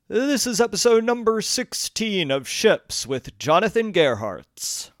This is episode number 16 of Ships with Jonathan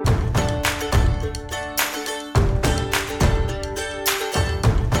Gerhartz.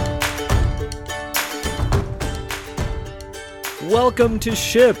 Welcome to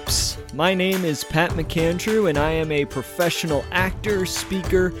Ships. My name is Pat McAndrew, and I am a professional actor,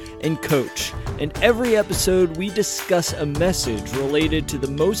 speaker, and coach. In every episode, we discuss a message related to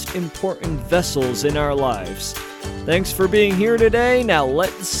the most important vessels in our lives. Thanks for being here today. Now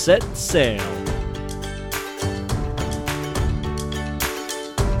let's set sail.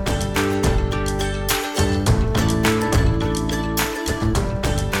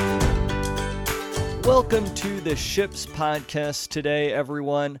 Welcome to the Ships podcast today,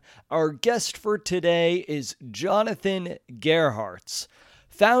 everyone. Our guest for today is Jonathan Gerhartz,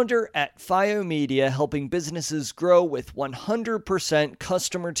 founder at FIO Media, helping businesses grow with 100%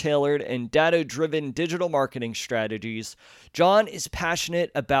 customer-tailored and data-driven digital marketing strategies. John is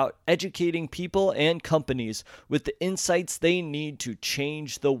passionate about educating people and companies with the insights they need to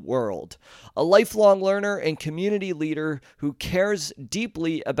change the world. A lifelong learner and community leader who cares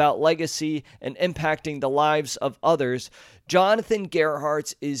deeply about legacy and impacting the lives of others, Jonathan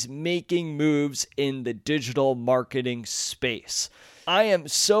Gerhartz is making moves in the digital marketing space. I am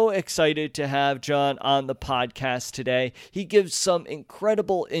so excited to have John on the podcast today. He gives some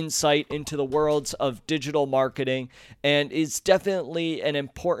incredible insight into the worlds of digital marketing and is definitely an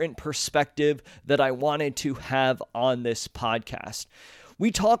important perspective that I wanted to have on this podcast.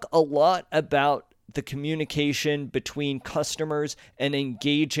 We talk a lot about the communication between customers and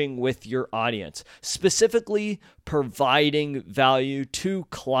engaging with your audience, specifically providing value to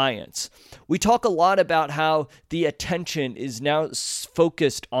clients. We talk a lot about how the attention is now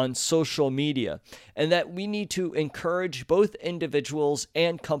focused on social media and that we need to encourage both individuals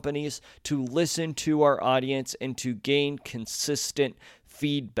and companies to listen to our audience and to gain consistent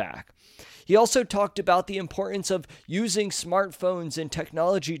feedback. He also talked about the importance of using smartphones and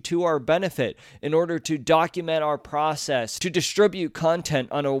technology to our benefit in order to document our process, to distribute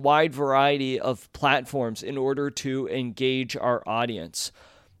content on a wide variety of platforms in order to engage our audience.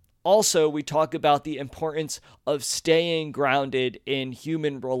 Also, we talk about the importance of staying grounded in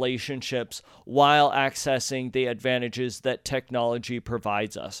human relationships while accessing the advantages that technology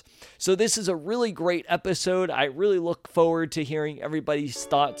provides us. So this is a really great episode. I really look forward to hearing everybody's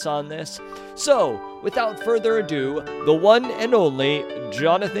thoughts on this. So, without further ado, the one and only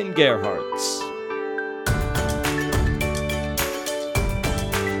Jonathan Gerhartz.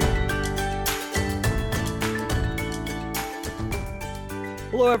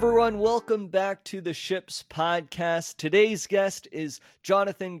 Hello, everyone. Welcome back to the Ships podcast. Today's guest is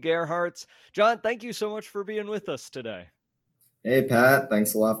Jonathan Gerhartz. John, thank you so much for being with us today. Hey, Pat.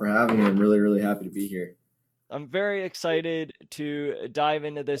 Thanks a lot for having me. I'm really happy to be here. I'm very excited to dive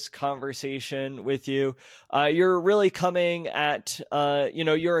into this conversation with you. You're really coming at,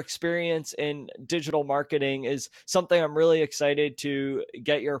 your experience in digital marketing is something I'm really excited to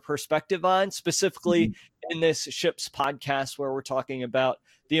get your perspective on, specifically in this Ships podcast where we're talking about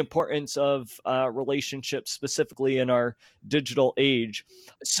the importance of relationships, specifically in our digital age.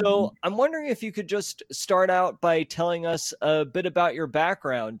 So I'm wondering if you could just start out by telling us a bit about your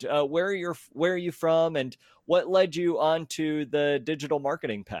background. Where are you from, and what led you onto the digital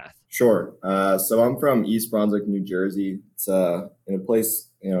marketing path? Sure. So I'm from East Brunswick, New Jersey. It's in a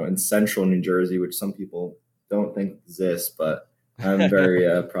place, in central New Jersey, which some people don't think exists, but I'm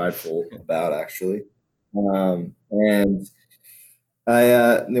very prideful about, actually. And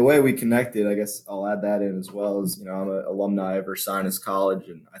the way we connected, I guess I'll add that in as well, is, I'm an alumni of Ursinus College,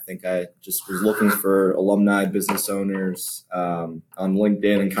 and I think I just was looking for alumni business owners on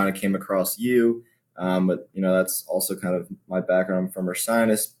LinkedIn and kind of came across you. But that's also kind of my background. I'm from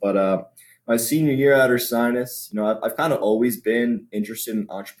Ursinus, but my senior year at Ursinus, I've kind of always been interested in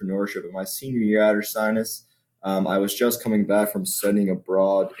entrepreneurship. But my senior year at Ursinus, I was just coming back from studying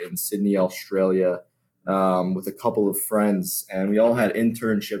abroad in Sydney, Australia, with a couple of friends, and we all had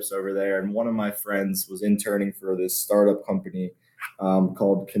internships over there. And one of my friends was interning for this startup company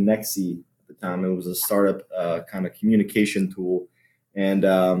called Connexy at the time. It was a startup kind of communication tool. And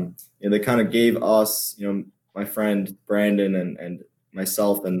they kind of gave us, my friend Brandon and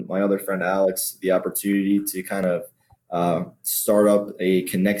myself and my other friend Alex, the opportunity to kind of start up a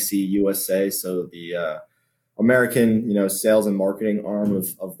Connexy USA, so the American, sales and marketing arm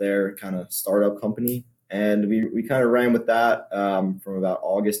of their kind of startup company. And we kind of ran with that from about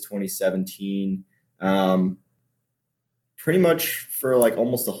August 2017, pretty much for like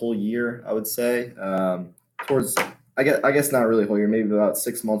almost a whole year, I would say. Towards I guess not really a whole year, maybe about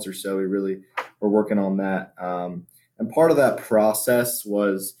 6 months or so. We really were working on that. And part of that process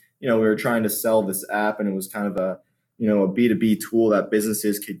was we were trying to sell this app, and it was kind of a B2B tool that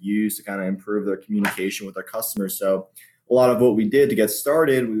businesses could use to kind of improve their communication with their customers. So a lot of what we did to get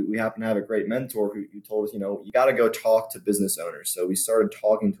started, we happen to have a great mentor who told us, you got to go talk to business owners. So we started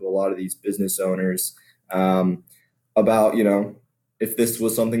talking to a lot of these business owners about, if this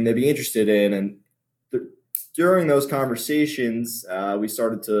was something they'd be interested in. And during those conversations, we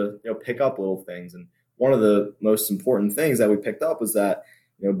started to, pick up little things. And one of the most important things that we picked up was that,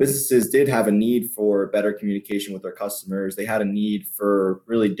 businesses did have a need for better communication with their customers. They had a need for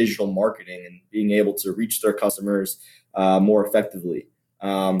really digital marketing and being able to reach their customers more effectively.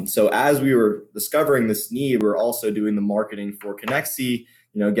 So as we were discovering this need, we're also doing the marketing for Connexy,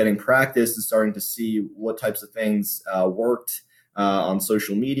 getting practice and starting to see what types of things worked on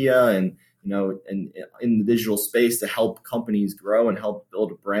social media and in the digital space to help companies grow and help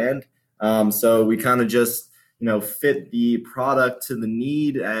build a brand. So we kind of just fit the product to the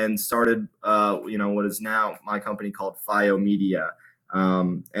need and started, what is now my company called FIO Media.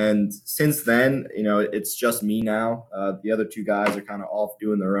 And since then, it's just me now. The other two guys are kind of off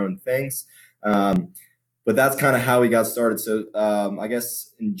doing their own things. But that's kind of how we got started. So I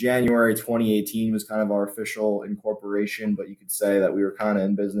guess in January 2018 was kind of our official incorporation, but you could say that we were kind of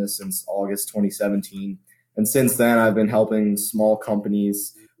in business since August 2017. And since then, I've been helping small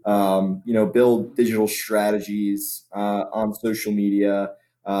companies build digital strategies on social media,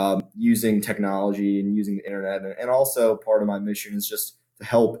 using technology and using the internet. And also part of my mission is just to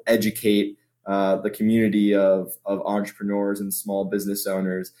help educate the community of entrepreneurs and small business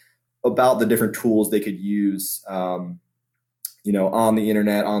owners about the different tools they could use, on the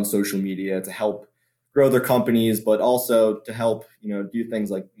internet, on social media to help grow their companies, but also to help, do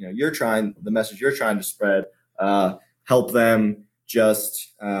things like, the message you're trying to spread, help them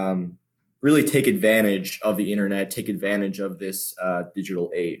just really take advantage of the internet, take advantage of this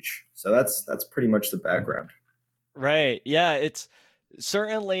digital age. So that's pretty much the background. Right. Yeah, it's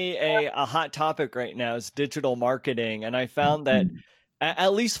certainly a hot topic right now is digital marketing. And I found that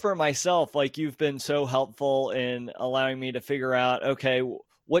at least for myself, like you've been so helpful in allowing me to figure out, okay,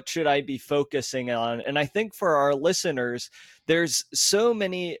 what should I be focusing on? And I think for our listeners, there's so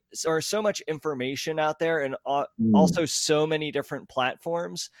much information out there and also so many different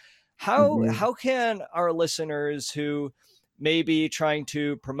platforms. How can our listeners who may be trying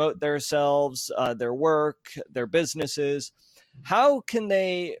to promote themselves, their work, their businesses, how can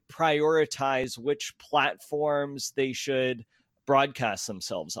they prioritize which platforms they should broadcast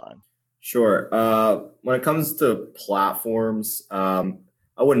themselves on? Sure. When it comes to platforms,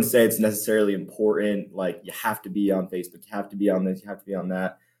 I wouldn't say it's necessarily important. Like you have to be on Facebook, you have to be on this, you have to be on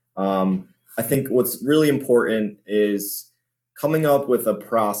that. I think what's really important is coming up with a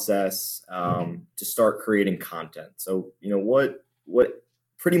process to start creating content. So, what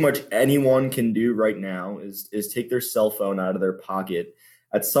pretty much anyone can do right now is take their cell phone out of their pocket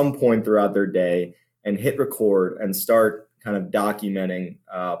at some point throughout their day and hit record and start kind of documenting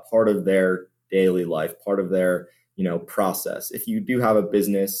part of their daily life, part of their process. If you do have a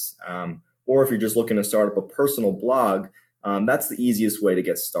business, or if you're just looking to start up a personal blog, that's the easiest way to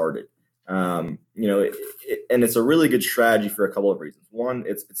get started. And it's a really good strategy for a couple of reasons. One,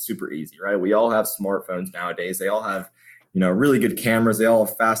 it's super easy, right? We all have smartphones nowadays. They all have, really good cameras. They all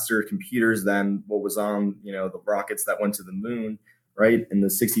have faster computers than what was on, the rockets that went to the moon, right, in the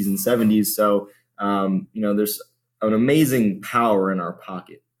 60s and 70s. So, there's an amazing power in our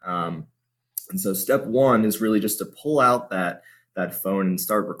pocket. And so step one is really just to pull out that phone and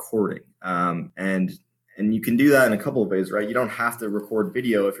start recording. And you can do that in a couple of ways, right? You don't have to record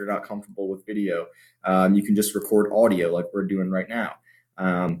video if you're not comfortable with video. You can just record audio like we're doing right now.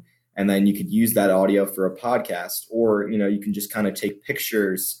 And then you could use that audio for a podcast, or, you can just kind of take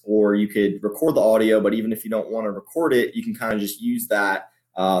pictures, or you could record the audio, but even if you don't want to record it, you can kind of just use that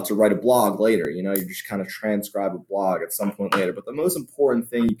to write a blog later. You just kind of transcribe a blog at some point later. But the most important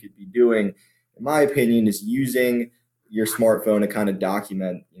thing you could be doing, in my opinion, is using your smartphone to kind of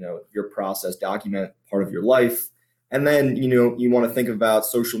document, your process, document part of your life. And then, you want to think about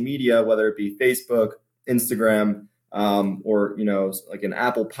social media, whether it be Facebook, Instagram, or, like an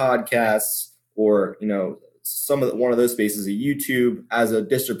Apple Podcasts, or, one of those spaces, a YouTube, as a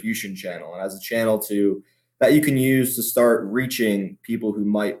distribution channel and as a channel that you can use to start reaching people who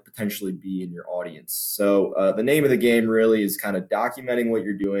might potentially be in your audience. So the name of the game really is kind of documenting what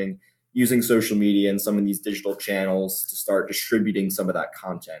you're doing, using social media and some of these digital channels to start distributing some of that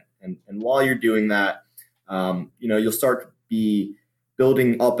content. And while you're doing that, you'll start to be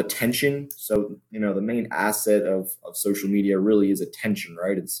building up attention. So, the main asset of social media really is attention,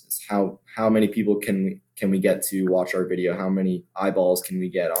 right? It's how many people can can we get to watch our video? How many eyeballs can we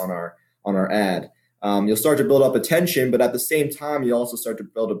get on our ad? You'll start to build up attention, but at the same time, you also start to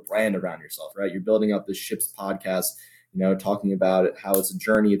build a brand around yourself, right? You're building up the Ships podcast, talking about it, how it's a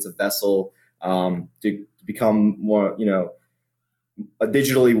journey, it's a vessel to become more,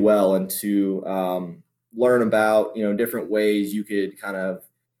 digitally well, and to learn about, different ways you could kind of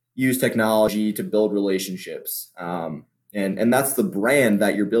use technology to build relationships. And that's the brand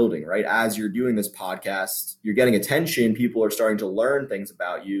that you're building, right? As you're doing this podcast, you're getting attention. People are starting to learn things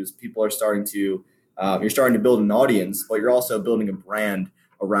about you. People are starting to, you're starting to build an audience, but you're also building a brand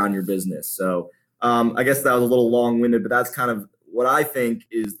around your business. So I guess that was a little long-winded, but that's kind of what I think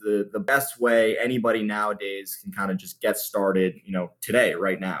is the best way anybody nowadays can kind of just get started, today,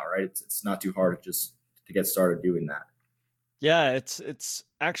 right now, right? It's not too hard to get started doing that. Yeah, it's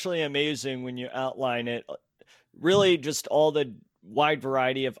actually amazing when you outline it. Really just all the wide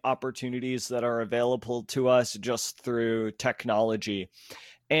variety of opportunities that are available to us just through technology.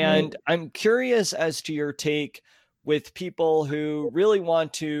 And I'm curious as to your take with people who really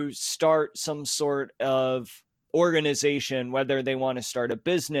want to start some sort of organization, whether they want to start a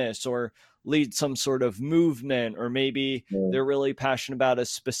business or lead some sort of movement, or maybe they're really passionate about a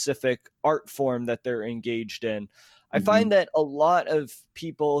specific art form that they're engaged in. I find that a lot of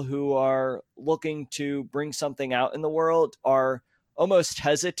people who are looking to bring something out in the world are almost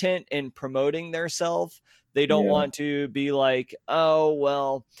hesitant in promoting themselves. They don't want to be like, oh,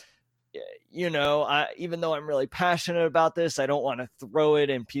 well, even though I'm really passionate about this, I don't want to throw it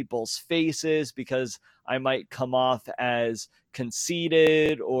in people's faces because I might come off as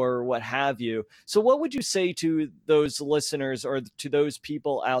conceited or what have you. So what would you say to those listeners or to those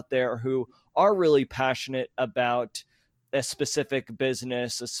people out there who are really passionate about a specific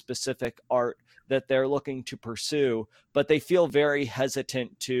business, a specific art that they're looking to pursue, but they feel very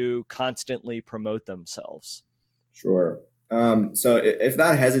hesitant to constantly promote themselves? Sure. So if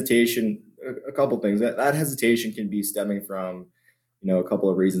that hesitation, a couple things, that hesitation can be stemming from, a couple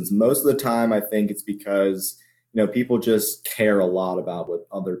of reasons. Most of the time, I think it's because, people just care a lot about what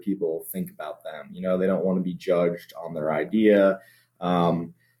other people think about them. They don't want to be judged on their idea.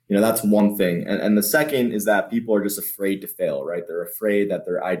 That's one thing. And the second is that people are just afraid to fail, right? They're afraid that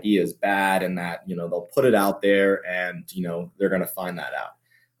their idea is bad and that, they'll put it out there and, they're going to find that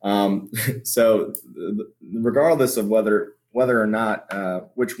out. So regardless of whether or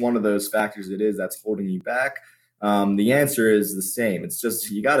not which one of those factors it is that's holding you back, the answer is the same. It's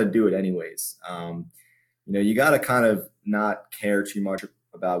just, you got to do it anyways. You got to kind of not care too much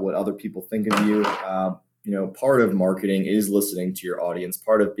about what other people think of you. Part of marketing is listening to your audience.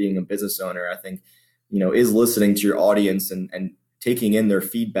 Part of being a business owner, I think, is listening to your audience and taking in their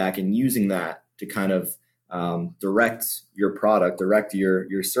feedback and using that to kind of direct your product, direct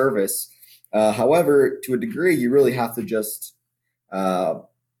your service. However, to a degree, you really have to just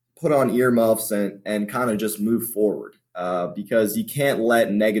put on earmuffs and kind of just move forward because you can't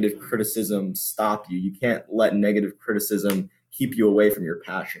let negative criticism stop you. You can't let negative criticism keep you away from your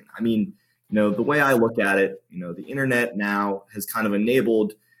passion. I mean, the way I look at it, the internet now has kind of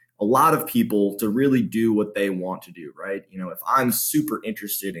enabled a lot of people to really do what they want to do, right? If I'm super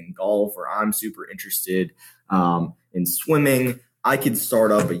interested in golf or I'm super interested in swimming, I could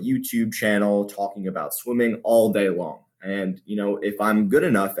start up a YouTube channel talking about swimming all day long. And, if I'm good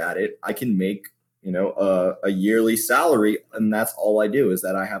enough at it, I can make, a yearly salary. And that's all I do is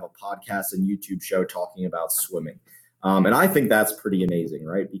that I have a podcast and YouTube show talking about swimming. And I think that's pretty amazing,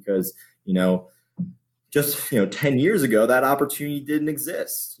 right? Because, just, 10 years ago, that opportunity didn't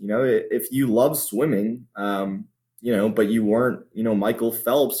exist. If you love swimming, but you weren't, Michael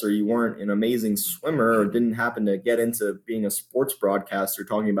Phelps, or you weren't an amazing swimmer, or didn't happen to get into being a sports broadcaster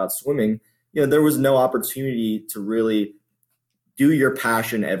talking about swimming, there was no opportunity to really do your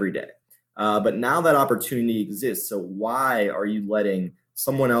passion every day. But now that opportunity exists. So why are you letting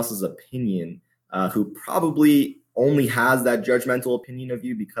someone else's opinion, who probably only has that judgmental opinion of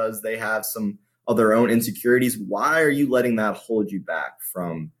you because they have some of their own insecurities, why are you letting that hold you back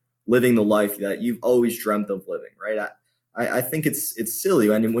from living the life that you've always dreamt of living, right? I think it's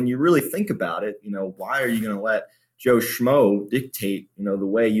silly. I mean, when you really think about it, why are you going to let Joe Schmo dictate, the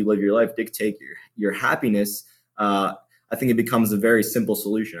way you live your life, dictate your happiness? I think it becomes a very simple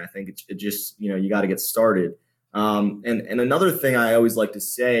solution. I think it just, you got to get started. And another thing I always like to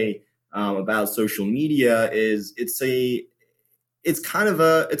say about social media is it's a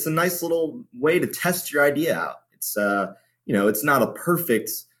nice little way to test your idea out. It's it's not a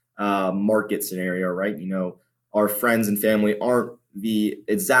perfect market scenario, right? Our friends and family aren't the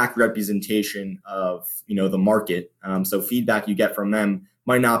exact representation of, the market. So feedback you get from them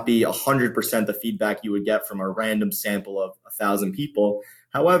might not be 100% the feedback you would get from a random sample of 1,000 people.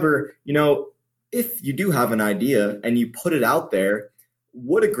 However, if you do have an idea and you put it out there,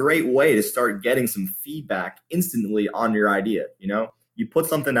 what a great way to start getting some feedback instantly on your idea. You put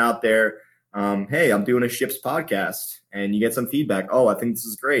something out there. Hey, I'm doing a Ships podcast, and you get some feedback. Oh, I think this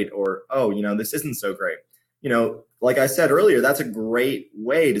is great. Or, oh, this isn't so great. Like I said earlier, that's a great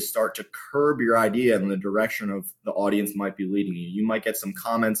way to start to curb your idea in the direction of the audience might be leading you. You might get some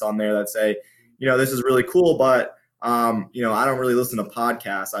comments on there that say, this is really cool, but, I don't really listen to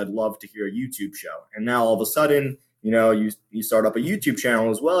podcasts. I'd love to hear a YouTube show. And now all of a sudden, you start up a YouTube channel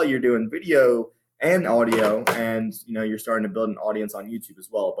as well. You're doing video and audio, and, you're starting to build an audience on YouTube as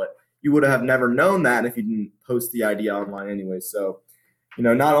well. But you would have never known that if you didn't post the idea online anyway. So,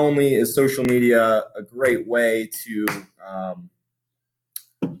 not only is social media a great way to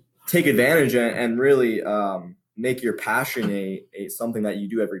take advantage and really make your passion a something that you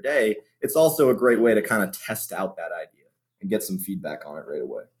do every day, it's also a great way to kind of test out that idea and get some feedback on it right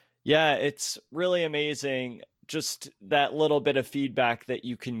away. Yeah, it's really amazing, just that little bit of feedback that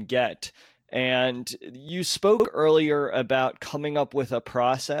you can get. And you spoke earlier about coming up with a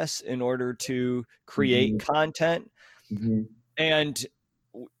process in order to create content. And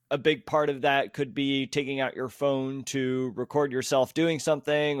a big part of that could be taking out your phone to record yourself doing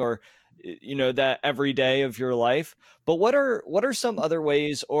something, or that every day of your life. But what are some other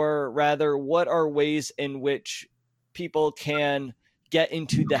ways, or rather, what are ways in which people can get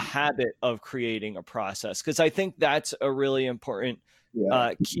into the habit of creating a process? Because I think that's a really important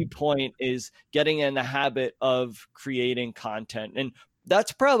key point, is getting in the habit of creating content. And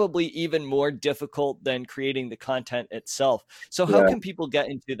that's probably even more difficult than creating the content itself. So how can people get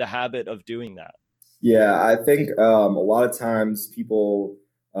into the habit of doing that? Yeah, I think a lot of times people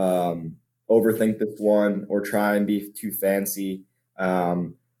overthink this one or try and be too fancy.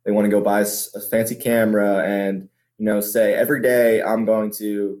 They want to go buy a fancy camera and, say every day I'm going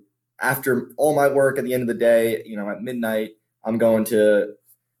to, after all my work at the end of the day, at midnight, I'm going to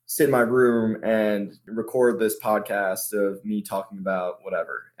sit in my room and record this podcast of me talking about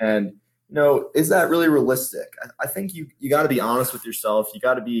whatever. And, is that really realistic? I think you got to be honest with yourself. You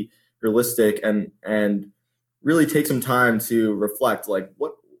got to be realistic and really take some time to reflect, like,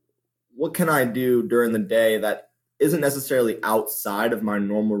 what can I do during the day that isn't necessarily outside of my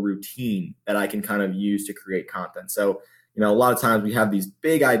normal routine that I can kind of use to create content. So, a lot of times we have these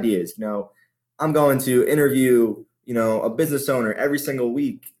big ideas. I'm going to interview a business owner every single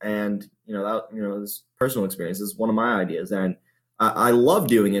week. And, this personal experience is one of my ideas. And I love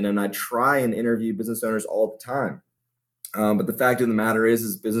doing it. And I try and interview business owners all the time. But the fact of the matter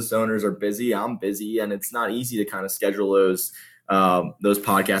is business owners are busy. I'm busy. And it's not easy to kind of schedule those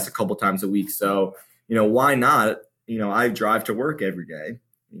podcasts a couple times a week. So, why not? I drive to work every day.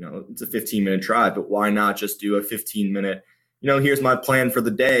 It's a 15-minute drive, but why not just do a 15-minute, here's my plan for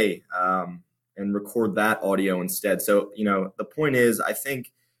the day. And record that audio instead. So, the point is, I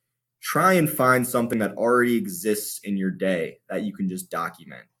think try and find something that already exists in your day that you can just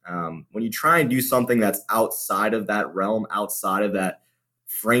document. When you try and do something that's outside of that realm, outside of that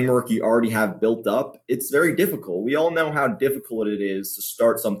framework you already have built up, it's very difficult. We all know how difficult it is to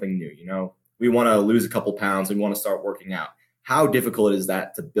start something new. We want to lose a couple pounds. We want to start working out. How difficult is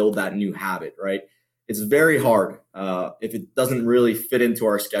that to build that new habit, right? It's very hard if it doesn't really fit into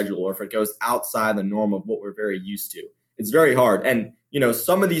our schedule, or if it goes outside the norm of what we're very used to. It's very hard. And,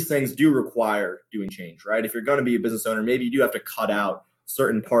 some of these things do require doing change, right? If you're going to be a business owner, maybe you do have to cut out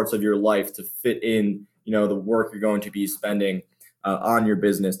certain parts of your life to fit in, the work you're going to be spending on your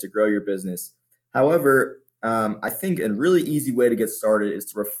business to grow your business. However, I think a really easy way to get started is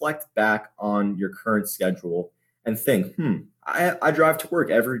to reflect back on your current schedule and think, I drive to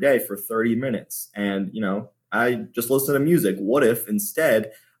work every day for 30 minutes and, I just listen to music. What if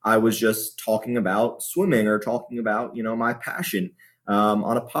instead I was just talking about swimming or talking about, my passion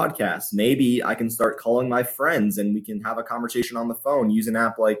on a podcast? Maybe I can start calling my friends and we can have a conversation on the phone, use an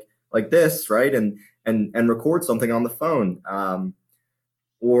app like this, right? And record something on the phone.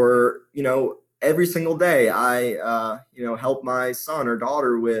 Or, every single day I, help my son or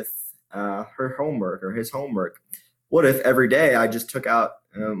daughter with her homework or his homework. What if every day I just took out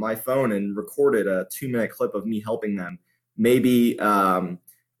my phone and recorded a 2-minute clip of me helping them? Maybe,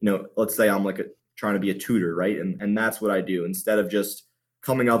 let's say I'm trying to be a tutor, right? And that's what I do. Instead of just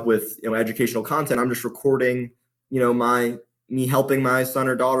coming up with, educational content, I'm just recording, me helping my son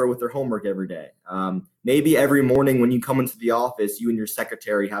or daughter with their homework every day. Maybe every morning when you come into the office, you and your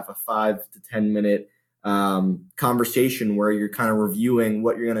secretary have a 5 to 10 minute conversation where you're kind of reviewing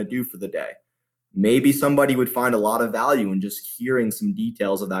what you're going to do for the day. Maybe somebody would find a lot of value in just hearing some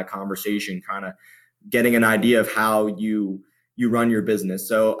details of that conversation, kind of getting an idea of how you run your business.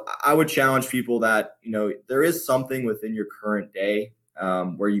 So I would challenge people that, there is something within your current day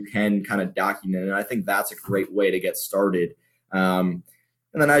where you can kind of document it. And I think that's a great way to get started. And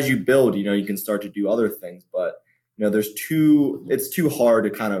then as you build, you can start to do other things. But, it's too hard to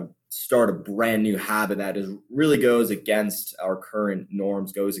kind of start a brand new habit that really goes against our current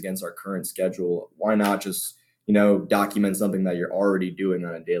norms, goes against our current schedule. Why not just, document something that you're already doing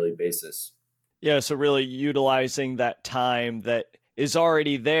on a daily basis? Yeah, so really utilizing that time that is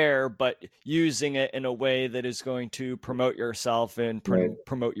already there, but using it in a way that is going to promote yourself and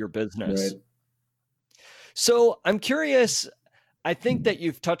promote your business. Right. So I'm curious, I think that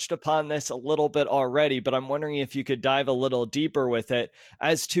you've touched upon this a little bit already, but I'm wondering if you could dive a little deeper with it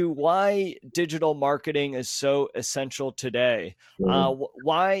as to why digital marketing is so essential today.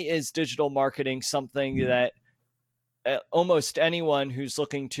 Why is digital marketing something that almost anyone who's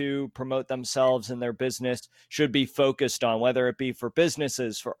looking to promote themselves and their business should be focused on, whether it be for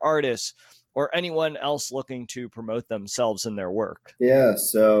businesses, for artists, or anyone else looking to promote themselves and their work? Yeah.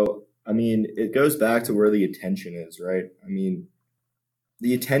 So, it goes back to where the attention is, right?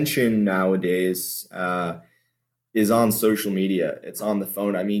 The attention nowadays is on social media. It's on the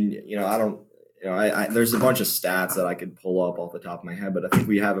phone. There's a bunch of stats that I could pull up off the top of my head, but I think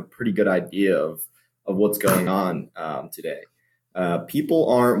we have a pretty good idea of what's going on today. People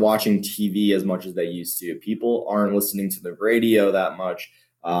aren't watching TV as much as they used to. People aren't listening to the radio that much.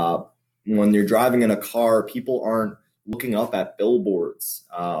 When you're driving in a car, people aren't looking up at billboards.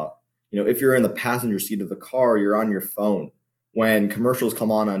 If you're in the passenger seat of the car, you're on your phone. When commercials come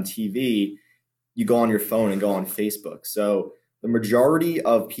on TV, you go on your phone and go on Facebook. So the majority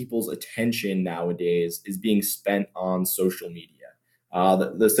of people's attention nowadays is being spent on social media.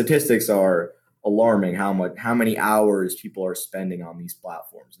 The statistics are alarming how many hours people are spending on these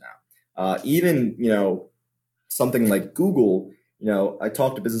platforms now. Even, something like Google, I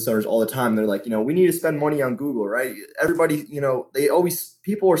talk to business owners all the time. They're like, we need to spend money on Google, right? Everybody,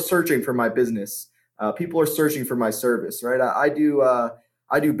 people are searching for my business. People are searching for my service, right? I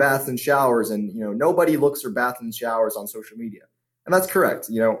do baths and showers, and, nobody looks for baths and showers on social media. And that's correct.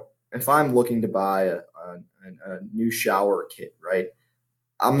 If I'm looking to buy a new shower kit, right?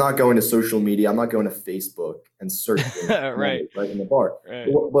 I'm not going to social media. I'm not going to Facebook and searching right in the bar. Right.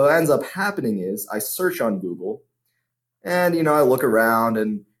 What ends up happening is I search on Google, and, I look around,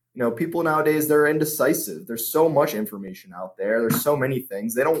 and, people nowadays, they're indecisive. There's so much information out there. There's so many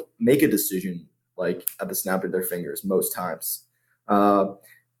things. They don't make a decision like at the snap of their fingers most times.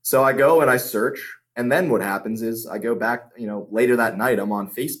 So I go and I search, and then what happens is I go back, later that night, I'm on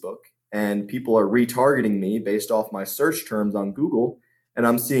Facebook, and people are retargeting me based off my search terms on Google. And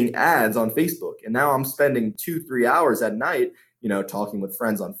I'm seeing ads on Facebook. And now I'm spending 2-3 hours at night, talking with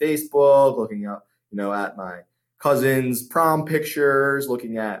friends on Facebook, looking up, at my cousin's prom pictures,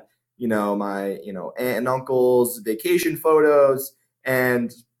 looking at, my, aunt and uncle's vacation photos.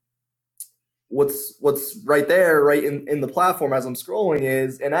 And what's right there, right in the platform as I'm scrolling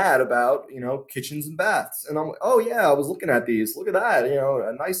is an ad about, kitchens and baths. And I'm like, oh yeah, I was looking at these. Look at that.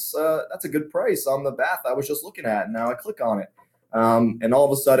 A nice, that's a good price on the bath I was just looking at. And now I click on it. And all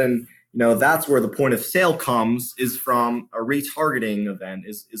of a sudden, that's where the point of sale comes, is from a retargeting event,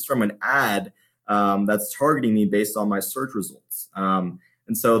 is from an ad that's targeting me based on my search results.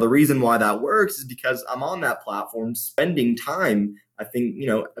 And so the reason why that works is because I'm on that platform spending time, I think,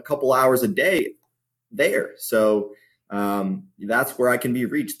 a couple hours a day there. So that's where I can be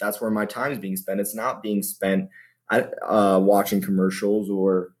reached. That's where my time is being spent. It's not being spent at, watching commercials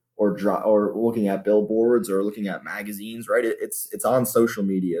or looking at billboards or looking at magazines, right? It's on social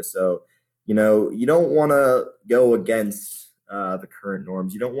media. So, you don't want to go against the current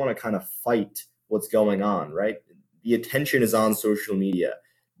norms. You don't want to kind of fight what's going on, right? The attention is on social media.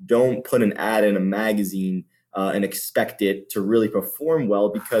 Don't put an ad in a magazine and expect it to really perform well,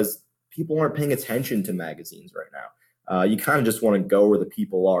 because people aren't paying attention to magazines right now. You kind of just want to go where the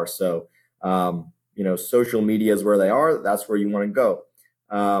people are. So, social media is where they are. That's where you want to go.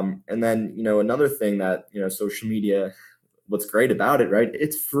 And then, another thing that, social media, what's great about it, right?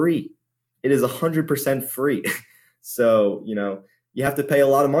 It's free. It is 100% free. So, you have to pay a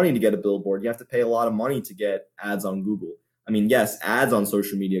lot of money to get a billboard. You have to pay a lot of money to get ads on Google. Yes, ads on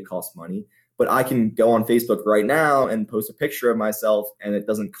social media cost money, but I can go on Facebook right now and post a picture of myself, and it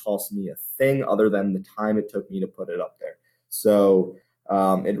doesn't cost me a thing other than the time it took me to put it up there. So,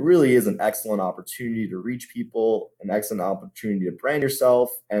 It really is an excellent opportunity to reach people, an excellent opportunity to brand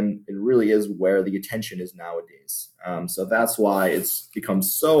yourself, and it really is where the attention is nowadays. So that's why it's become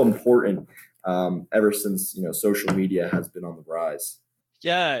so important ever since social media has been on the rise.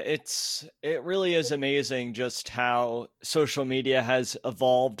 Yeah, it really is amazing just how social media has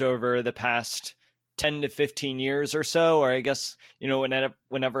evolved over the past 10 to 15 years or so, or I guess,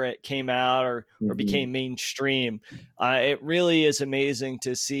 whenever it came out or Hmm. became mainstream. It really is amazing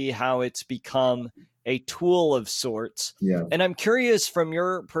to see how it's become a tool of sorts. Yeah, And I'm curious from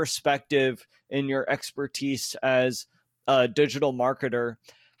your perspective and your expertise as a digital marketer,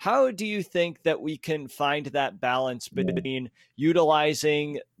 how do you think that we can find that balance yeah, between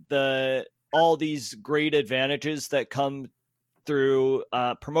utilizing the all these great advantages that come through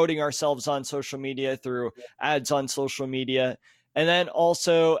promoting ourselves on social media, through ads on social media, and then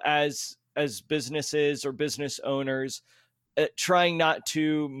also as businesses or business owners, trying not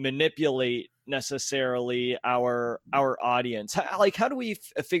to manipulate necessarily our audience. How do we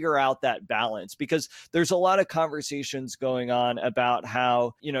figure out that balance? Because there's a lot of conversations going on about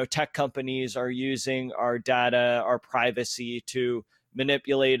how tech companies are using our data, our privacy, to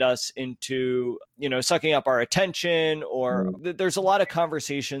manipulate us into sucking up our attention, or right, there's a lot of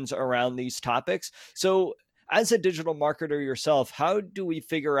conversations around these topics. So as a digital marketer yourself, how do we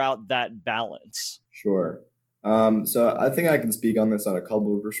figure out that balance? sure. So I think I can speak on this on a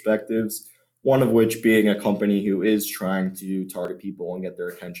couple of perspectives. One of which being a company who is trying to target people and get their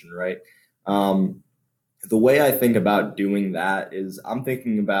attention, right? Um, the way I think about doing that is I'm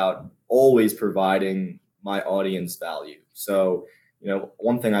thinking about always providing my audience value. So,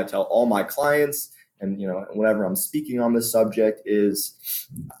 one thing I tell all my clients and, whenever I'm speaking on this subject is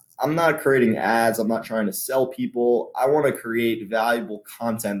I'm not creating ads. I'm not trying to sell people. I want to create valuable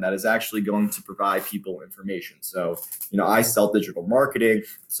content that is actually going to provide people information. So, I sell digital marketing.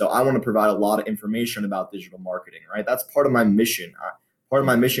 So I want to provide a lot of information about digital marketing, right? That's part of my mission. Part of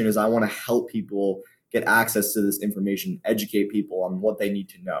my mission is I want to help people get access to this information, educate people on what they need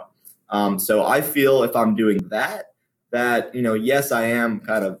to know. So I feel if I'm doing that, yes, I am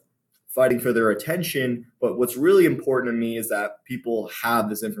kind of fighting for their attention. But what's really important to me is that people have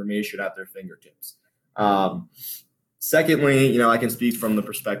this information at their fingertips. Um, Secondly, I can speak from the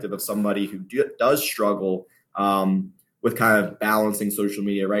perspective of somebody who does struggle with kind of balancing social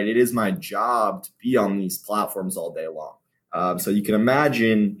media, right? It is my job to be on these platforms all day long. So you can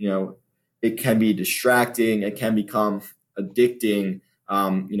imagine, it can be distracting. It can become addicting.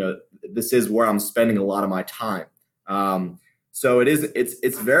 This is where I'm spending a lot of my time. So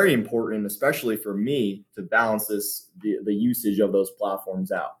it's very important, especially for me, to balance the usage of those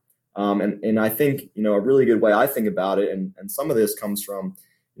platforms out. And I think, a really good way I think about it, and some of this comes from,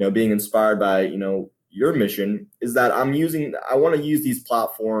 being inspired by, your mission, is that I want to use these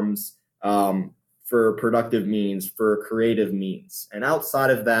platforms for productive means, for creative means. And outside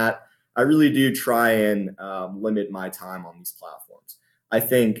of that, I really do try and limit my time on these platforms. I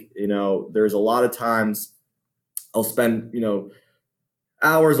think, there's a lot of times I'll spend,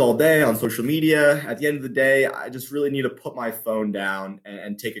 hours all day on social media. At the end of the day, I just really need to put my phone down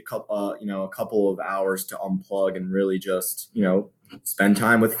and take a couple of hours to unplug and really just, spend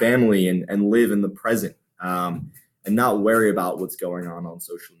time with family and live in the present, and not worry about what's going on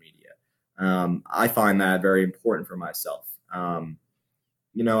social media. I find that very important for myself.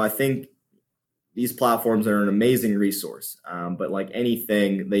 I think these platforms are an amazing resource, but like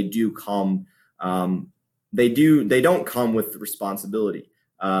anything, they don't come with responsibility.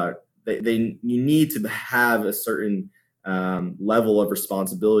 You need to have a certain level of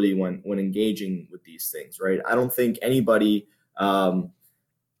responsibility when engaging with these things, right? I don't think anybody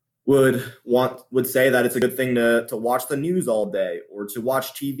would say that it's a good thing to watch the news all day or to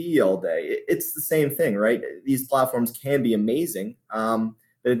watch TV all day. It's the same thing, right? These platforms can be amazing,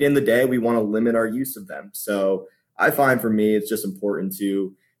 but at the end of the day, we want to limit our use of them. So I find for me, it's just important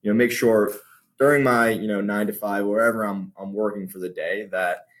to make sure during my 9 to 5, wherever I'm working for the day,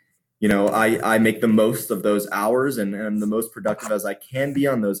 that I make the most of those hours and am the most productive as I can be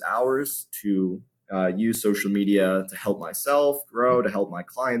on those hours to use social media to help myself grow, to help my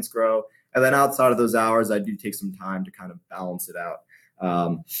clients grow. And then outside of those hours, I do take some time to kind of balance it out,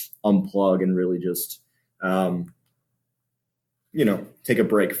 unplug, and really just take a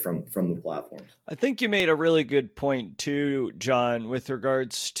break from the platform. I think you made a really good point too, John, with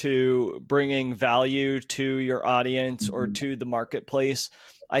regards to bringing value to your audience or Mm-hmm. to the marketplace.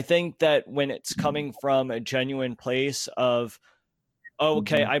 I think that when it's coming from a genuine place of, oh,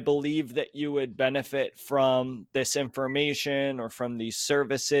 okay, Mm-hmm. I believe that you would benefit from this information or from these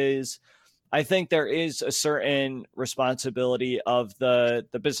services, I think there is a certain responsibility of the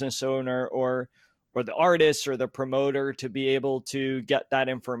business owner or the artist or the promoter to be able to get that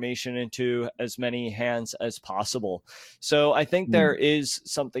information into as many hands as possible. So I think there is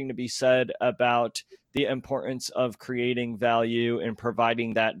something to be said about the importance of creating value and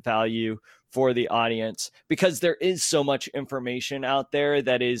providing that value for the audience, because there is so much information out there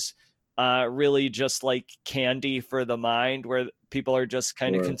that is really just like candy for the mind, where people are just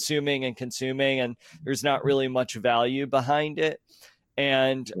kind of consuming and consuming, and there's not really much value behind it.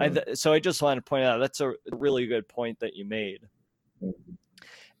 And so I just want to point out that's a really good point that you made.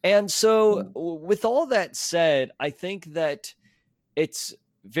 And so with all that said, I think that it's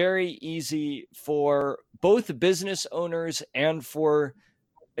very easy for both business owners and for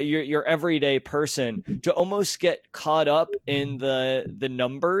your everyday person to almost get caught up in the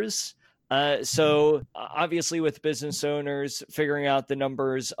numbers. So obviously with business owners, figuring out the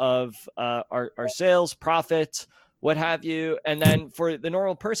numbers of our sales, profits, what have you. And then for the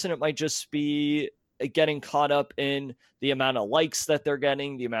normal person, it might just be getting caught up in the amount of likes that they're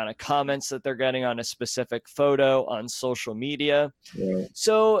getting, the amount of comments that they're getting on a specific photo on social media. Yeah.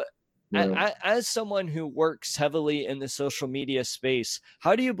 So as someone who works heavily in the social media space,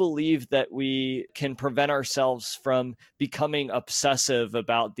 how do you believe that we can prevent ourselves from becoming obsessive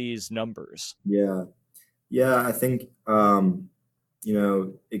about these numbers? Yeah, I think,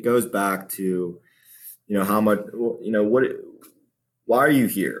 it goes back to, how much, why are you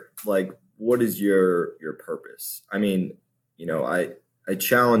here? Like, what is your purpose? I mean, I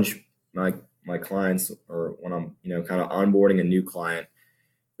challenge my clients, or when I'm, kind of onboarding a new client,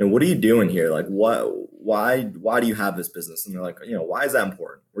 what are you doing here? Like, why do you have this business? And they're like, why is that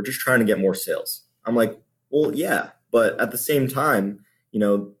important? We're just trying to get more sales. I'm like, well, yeah, but at the same time,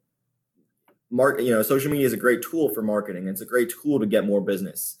 social media is a great tool for marketing. It's a great tool to get more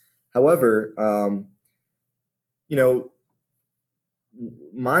business. However,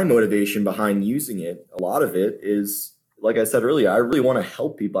 my motivation behind using it, a lot of it is, like I said earlier, I really want to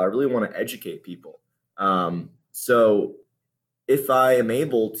help people. I really want to educate people. So if I am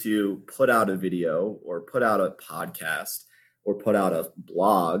able to put out a video or put out a podcast or put out a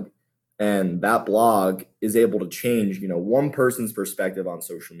blog, and that blog is able to change, one person's perspective on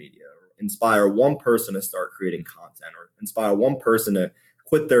social media, or inspire one person to start creating content, or inspire one person to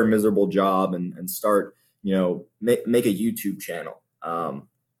quit their miserable job and start, make a YouTube channel.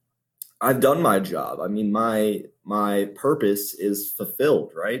 I've done my job. I mean, my purpose is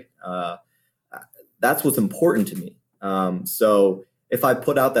fulfilled, right? That's what's important to me. So if I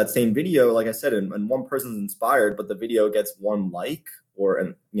put out that same video, like I said, and one person's inspired, but the video gets one like,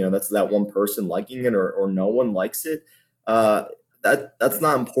 that's that one person liking it, or no one likes it, that's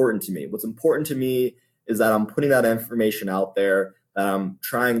not important to me. What's important to me is that I'm putting that information out there, that I'm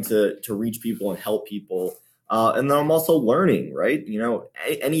trying to reach people and help people. And then I'm also learning, right?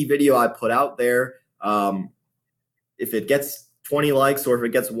 Any video I put out there, if it gets 20 likes or if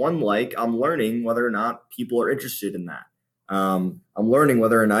it gets one like, I'm learning whether or not people are interested in that. I'm learning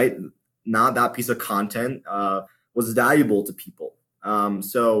whether or not that piece of content was valuable to people.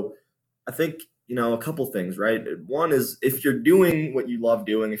 So I think, a couple things, right? One is, if you're doing what you love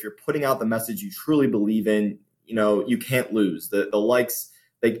doing, if you're putting out the message you truly believe in, you can't lose. The likes,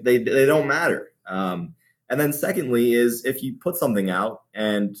 they don't matter. And then secondly is, if you put something out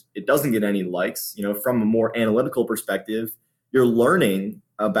and it doesn't get any likes, from a more analytical perspective, you're learning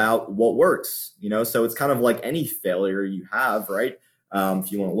about what works, so it's kind of like any failure you have, right?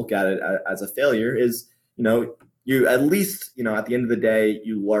 If you want to look at it as a failure, is, you at least, at the end of the day,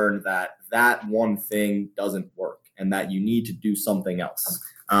 you learn that one thing doesn't work and that you need to do something else.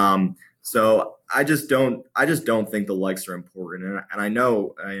 So I just don't think the likes are important. And I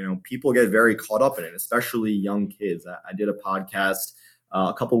know, people get very caught up in it, especially young kids. I did a podcast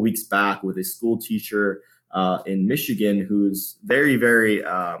a couple of weeks back with a school teacher in Michigan who's very, very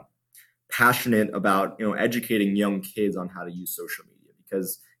passionate about, educating young kids on how to use social media,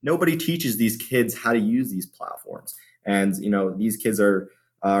 because nobody teaches these kids how to use these platforms. And, these kids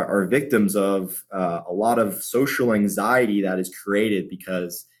are victims of a lot of social anxiety that is created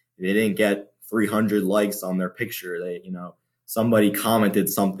because they didn't get 300 likes on their picture. They, somebody commented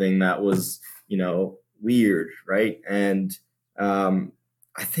something that was, weird, right? And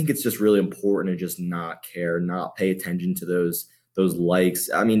I think it's just really important to just not care, not pay attention to those likes.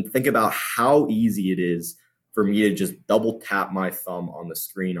 I mean, think about how easy it is for me to just double tap my thumb on the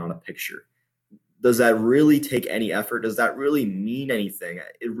screen on a picture. Does that really take any effort? Does that really mean anything?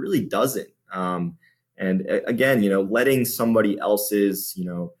 It really doesn't. And again, letting somebody else's,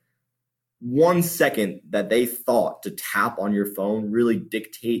 1 second that they thought to tap on your phone really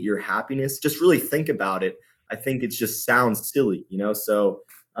dictate your happiness, just really think about it. I think it just sounds silly, So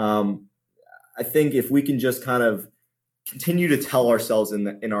I think if we can just kind of continue to tell ourselves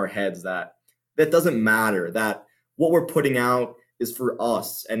in our heads that doesn't matter, that what we're putting out is for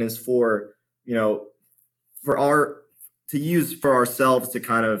us and is for, to use for ourselves to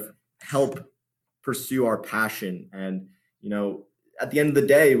kind of help pursue our passion. And, at the end of the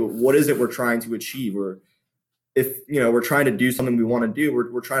day, what is it we're trying to achieve? If we're trying to do something we want to do,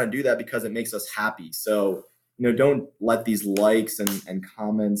 we're trying to do that because it makes us happy. So, don't let these likes and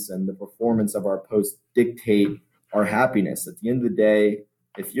comments and the performance of our posts dictate our happiness. At the end of the day,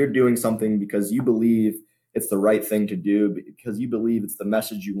 if you're doing something because you believe it's the right thing to do, because you believe it's the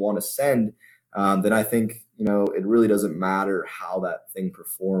message you want to send, then I think, it really doesn't matter how that thing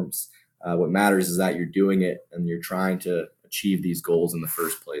performs. What matters is that you're doing it and you're trying to achieve these goals in the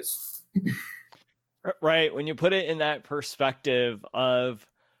first place. Right. When you put it in that perspective of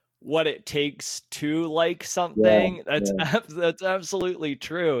what it takes to like something, that's absolutely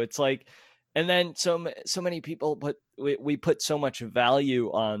true. It's like, and then so many people we put so much value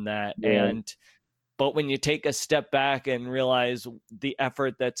on that. But when you take a step back and realize the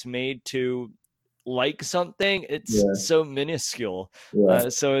effort that's made to like something, it's so minuscule.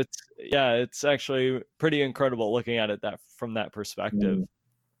 So it's actually pretty incredible looking at it from that perspective.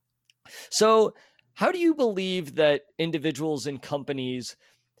 So how do you believe that individuals and companies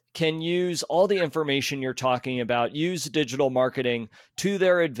can use all the information you're talking about, use digital marketing to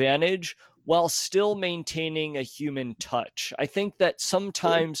their advantage while still maintaining a human touch? I think that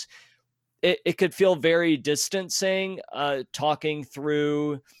sometimes it could feel very distancing, talking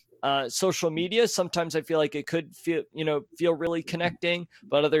through social media. Sometimes I feel like it could feel really connecting,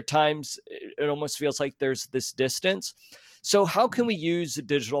 but other times it almost feels like there's this distance. So how can we use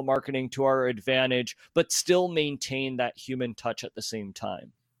digital marketing to our advantage, but still maintain that human touch at the same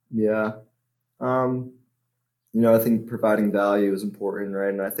time? Yeah. I think providing value is important, right?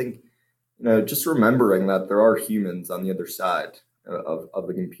 And I think, just remembering that there are humans on the other side of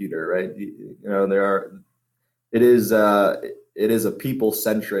the computer, right? It is a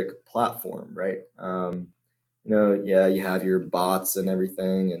people-centric platform, right? You have your bots and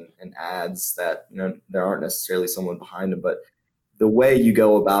everything and ads that, there aren't necessarily someone behind them, but the way you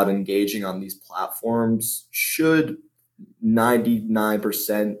go about engaging on these platforms should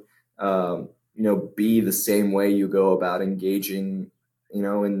 99%, be the same way you go about engaging,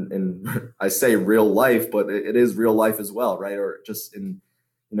 in I say real life, but it is real life as well, right? Or just in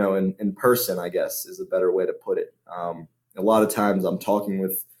person, I guess is a better way to put it. A lot of times I'm talking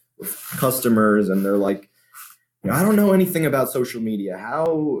with customers and they're like, I don't know anything about social media.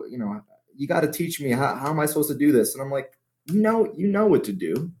 How, you got to teach me, how am I supposed to do this? And I'm like, you know what to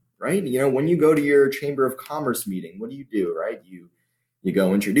do, right? When you go to your Chamber of Commerce meeting, what do you do, right? You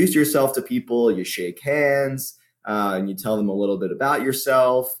go introduce yourself to people, you shake hands, and you tell them a little bit about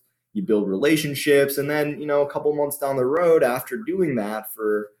yourself, you build relationships, and then, a couple months down the road after doing that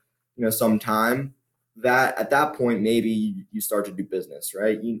for, some time, that at that point, maybe you start to do business,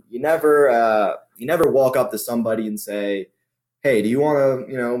 right? You never walk up to somebody and say, hey, do you want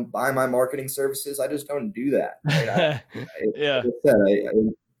to, buy my marketing services? I just don't do that. Right? Yeah. Like I said,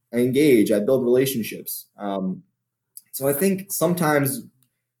 I engage, I build relationships. So I think sometimes,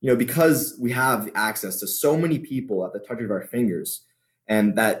 because we have access to so many people at the touch of our fingers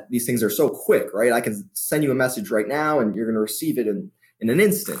and that these things are so quick, right? I can send you a message right now and you're going to receive it in an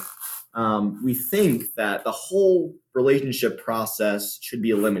instant. We think that the whole relationship process should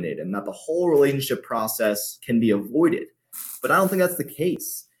be eliminated and that the whole relationship process can be avoided. But I don't think that's the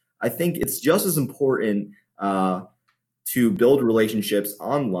case. I think it's just as important to build relationships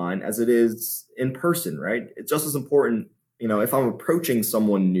online as it is in person, right? It's just as important, if I'm approaching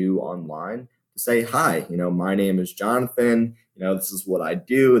someone new online, to say, hi, my name is Jonathan, this is what I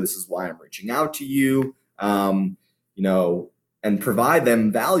do, this is why I'm reaching out to you, and provide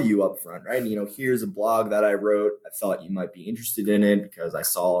them value up front, right? Here's a blog that I wrote. I thought you might be interested in it because I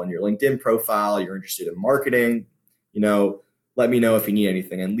saw on your LinkedIn profile, you're interested in marketing, let me know if you need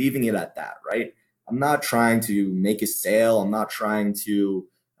anything, and leaving it at that, right? I'm not trying to make a sale. I'm not trying to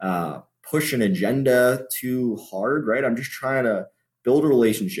push an agenda too hard, right? I'm just trying to build a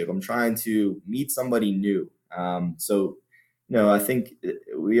relationship. I'm trying to meet somebody new. I think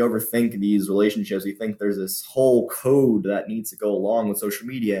we overthink these relationships. We think there's this whole code that needs to go along with social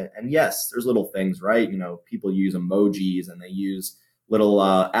media. And yes, there's little things, right? People use emojis and they use little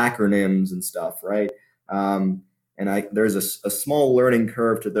acronyms and stuff, right? There's a small learning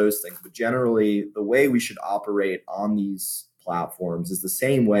curve to those things, but generally the way we should operate on these platforms is the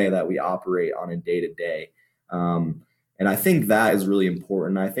same way that we operate on a day-to-day. And I think that is really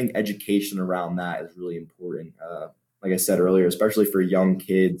important. I think education around that is really important. Like I said earlier, especially for young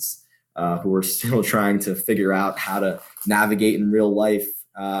kids who are still trying to figure out how to navigate in real life.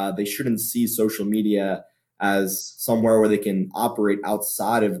 They shouldn't see social media as somewhere where they can operate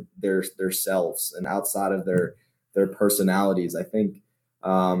outside of their selves and outside of their personalities. I think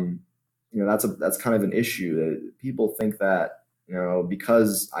that's kind of an issue that people think that,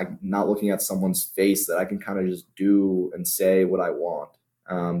 because I'm not looking at someone's face, that I can kind of just do and say what I want.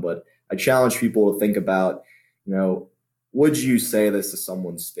 But I challenge people to think about, would you say this to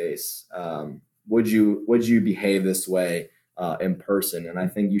someone's face? Would you behave this way in person? And I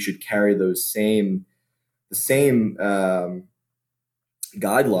think you should carry the same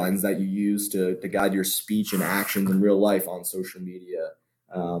guidelines that you use to guide your speech and actions in real life on social media.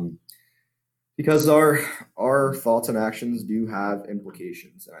 Because our thoughts and actions do have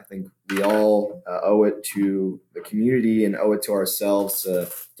implications. And I think we all owe it to the community and owe it to ourselves to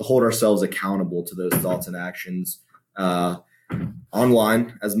hold ourselves accountable to those thoughts and actions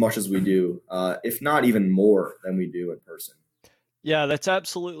online as much as we do, if not even more than we do in person. Yeah, that's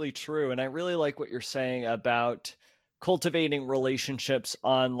absolutely true. And I really like what you're saying about cultivating relationships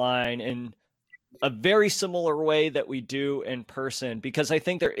online in a very similar way that we do in person, because I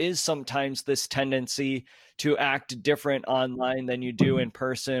think there is sometimes this tendency to act different online than you do in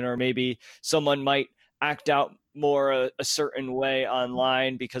person, or maybe someone might act out more a certain way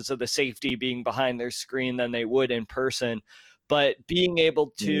online because of the safety being behind their screen than they would in person. But being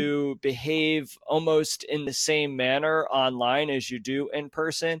able to behave almost in the same manner online as you do in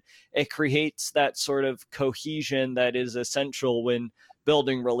person, it creates that sort of cohesion that is essential when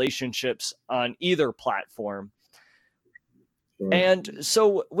building relationships on either platform. Sure. And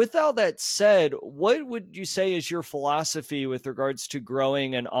so with all that said, what would you say is your philosophy with regards to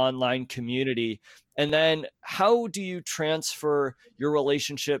growing an online community? And then how do you transfer your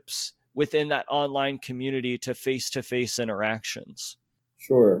relationships within that online community to face-to-face interactions?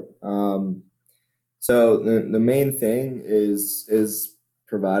 Sure. So the main thing is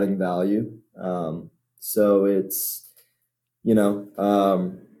providing value. So it's,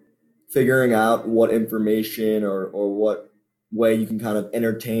 figuring out what information or what way you can kind of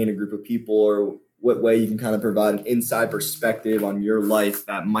entertain a group of people, or what way you can kind of provide an inside perspective on your life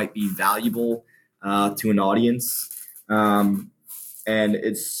that might be valuable to an audience. And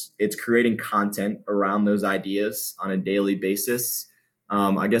it's creating content around those ideas on a daily basis.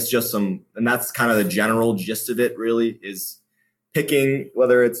 I guess and that's kind of the general gist of it, really, is picking,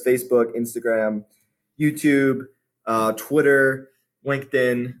 whether it's Facebook, Instagram, YouTube, Twitter,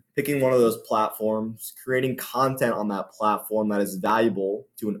 LinkedIn, picking one of those platforms, creating content on that platform that is valuable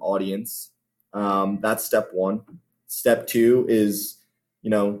to an audience. That's step one. Step two is,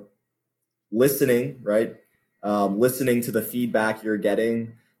 listening, right? Listening to the feedback you're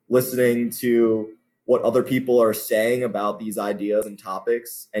getting, listening to what other people are saying about these ideas and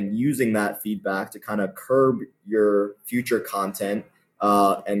topics, and using that feedback to kind of curb your future content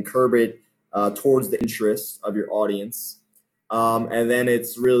and curb it towards the interests of your audience. And then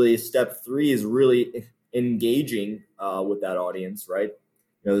it's really step three is really engaging with that audience, right?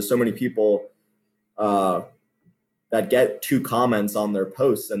 There's so many people that get 2 comments on their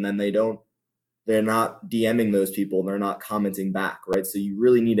posts, and then they're not DMing those people. They're not commenting back, right? So you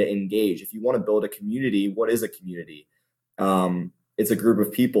really need to engage. If you want to build a community, what is a community? It's a group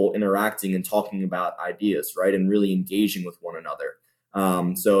of people interacting and talking about ideas, right? And really engaging with one another.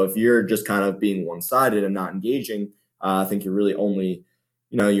 So if you're just kind of being one-sided and not engaging, I think you're really only,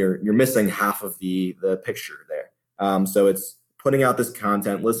 you're missing half of the picture there. So it's putting out this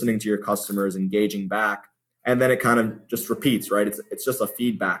content, listening to your customers, engaging back, and then it kind of just repeats, right? It's just a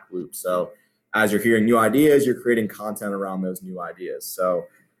feedback loop. So as you're hearing new ideas, you're creating content around those new ideas. So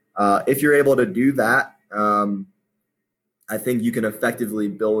if you're able to do that, I think you can effectively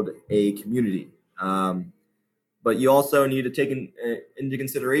build a community. But you also need to take into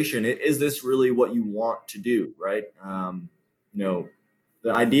consideration, is this really what you want to do, right? The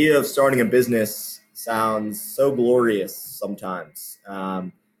idea of starting a business sounds so glorious sometimes.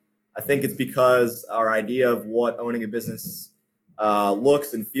 I think it's because our idea of what owning a business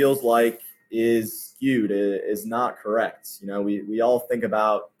looks and feels like is skewed, is not correct. We all think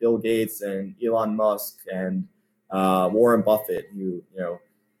about Bill Gates and Elon Musk and Warren Buffett, who,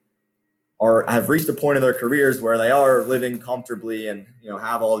 have reached a point in their careers where they are living comfortably and,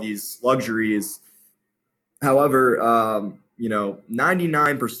 have all these luxuries. However,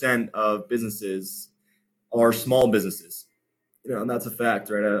 99% of businesses are small businesses, and that's a fact,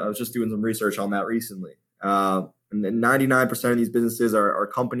 right? I was just doing some research on that recently. and then 99% of these businesses are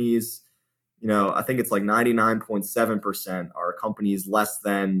companies, I think it's like 99.7% are companies less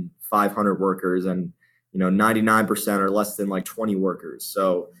than 500 workers, and 99% are less than like 20 workers.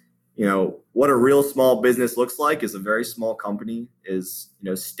 So what a real small business looks like is a very small company, is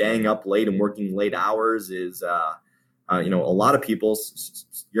staying up late and working late hours, is a lot of people,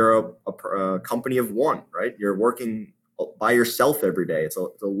 you're a company of one, right? You're working by yourself every day. It's a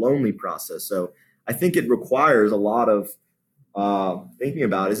lonely process. So I think it requires a lot of thinking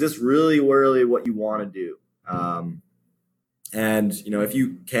about, is this really what you want to do? And if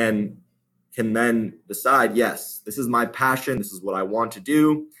you can then decide, yes, this is my passion, this is what I want to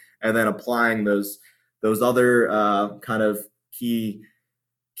do, and then applying those other kind of key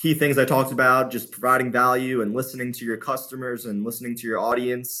things I talked about, just providing value and listening to your customers and listening to your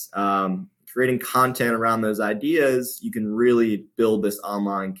audience, creating content around those ideas, you can really build this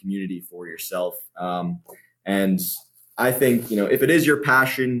online community for yourself. And I think, if it is your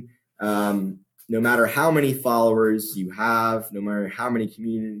passion, no matter how many followers you have, no matter how many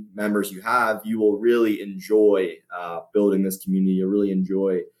community members you have, you will really enjoy building this community. You'll really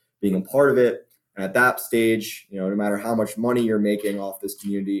enjoy being a part of it. And at that stage, no matter how much money you're making off this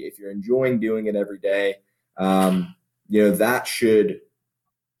community, if you're enjoying doing it every day, that should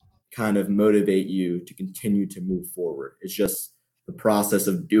kind of motivate you to continue to move forward. It's just the process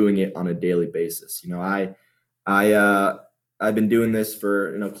of doing it on a daily basis. I've been doing this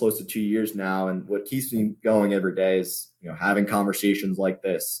for close to 2 years now, and what keeps me going every day is having conversations like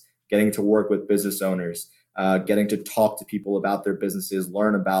this, getting to work with business owners, getting to talk to people about their businesses,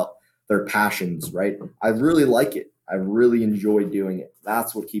 learn about their passions. Right? I really like it. I really enjoy doing it.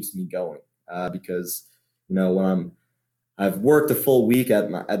 That's what keeps me going. Because when I've worked a full week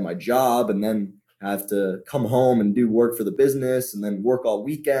at my job, and then I have to come home and do work for the business, and then work all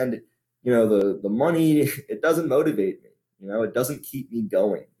weekend. The money, it doesn't motivate me. It doesn't keep me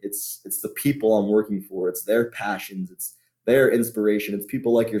going. It's the people I'm working for. It's their passions. It's their inspiration. It's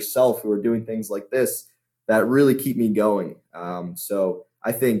people like yourself who are doing things like this that really keep me going. So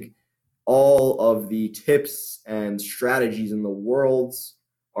I think all of the tips and strategies in the world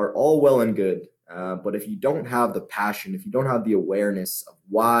are all well and good. But if you don't have the passion, if you don't have the awareness of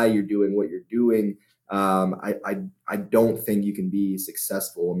why you're doing what you're doing, I don't think you can be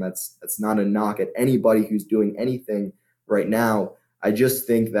successful. And that's not a knock at anybody who's doing anything right now. I just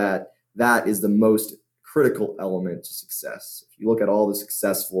think that is the most critical element to success. If you look at all the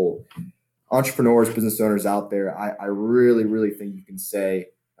successful entrepreneurs, business owners out there, I really, really think you can say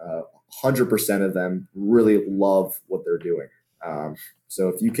 100% of them really love what they're doing. So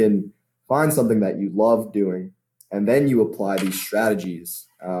if you can find something that you love doing, and then you apply these strategies,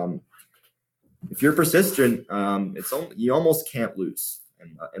 if you're persistent, you almost can't lose.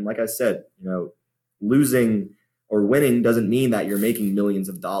 And like I said, losing or winning doesn't mean that you're making millions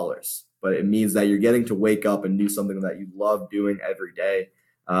of dollars, but it means that you're getting to wake up and do something that you love doing every day.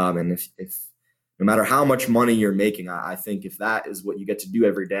 And if no matter how much money you're making, I think if that is what you get to do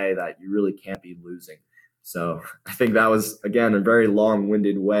every day, that you really can't be losing. So I think that was, again, a very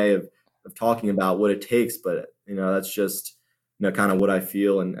long-winded way of talking about what it takes, but that's just kind of what I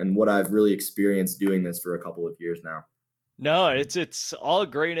feel and what I've really experienced doing this for a couple of years now. No, it's all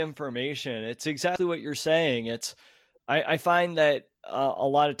great information. It's exactly what you're saying. I find that a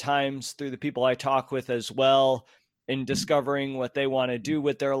lot of times through the people I talk with as well, in discovering what they want to do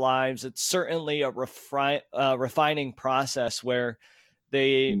with their lives, it's certainly a refining process where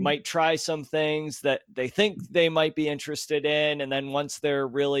they might try some things that they think they might be interested in. And then once they're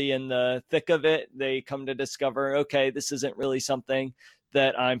really in the thick of it, they come to discover, okay, this isn't really something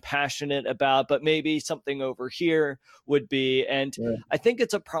that I'm passionate about, but maybe something over here would be. And I think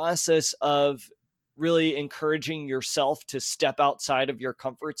it's a process of really encouraging yourself to step outside of your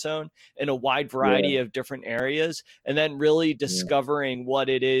comfort zone in a wide variety of different areas, and then really discovering what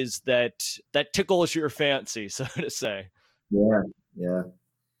it is that tickles your fancy, so to say.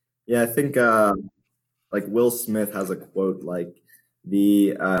 I think like Will Smith has a quote, like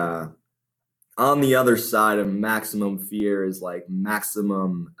on the other side of maximum fear is like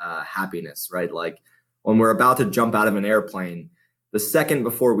maximum happiness, right? Like when we're about to jump out of an airplane, the second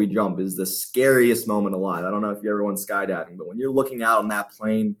before we jump is the scariest moment alive. I don't know if you ever went skydiving, but when you're looking out on that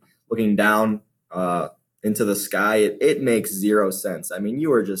plane, looking down into the sky, it makes zero sense. I mean,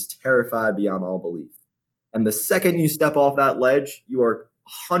 you are just terrified beyond all belief. And the second you step off that ledge, you are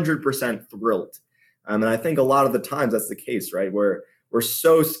 100% thrilled. And I think a lot of the times that's the case, right? Where we're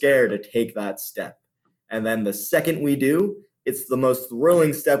so scared to take that step. And then the second we do, it's the most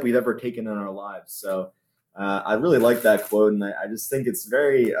thrilling step we've ever taken in our lives. So I really like that quote. And I just think it's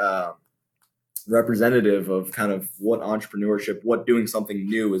very, representative of kind of what entrepreneurship, what doing something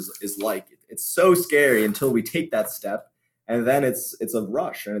new is like. It's so scary until we take that step, and then it's a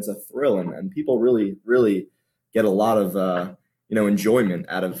rush and it's a thrill, and people really get a lot of enjoyment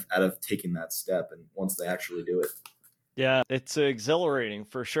out of taking that step, and once they actually do it. Yeah, it's exhilarating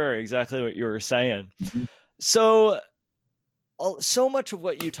for sure. Exactly what you were saying. Mhm. So, so much of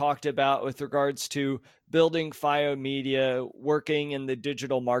what you talked about with regards to building FIO Media, working in the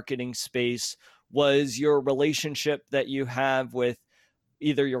digital marketing space, was your relationship that you have with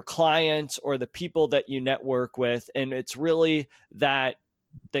either your clients or the people that you network with. And it's really that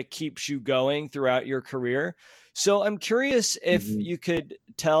keeps you going throughout your career. So I'm curious if Mhm. you could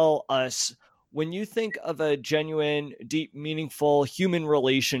tell us, when you think of a genuine, deep, meaningful human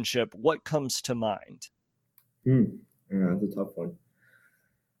relationship, what comes to mind? Hmm. Yeah, that's a tough one.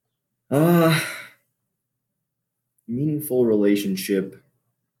 Uh, Meaningful relationship.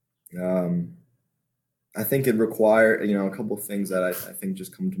 Um, I think it require, a couple of things that I think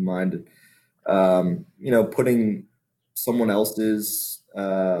just come to mind. Putting someone else's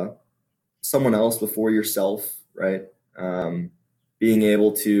someone else before yourself, right? Being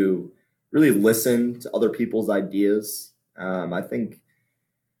able to really listen to other people's ideas. I think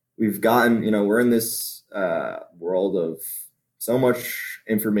we've gotten, we're in this world of so much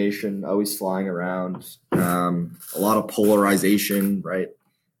information always flying around, a lot of polarization, right?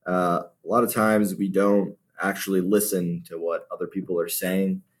 A lot of times we don't actually listen to what other people are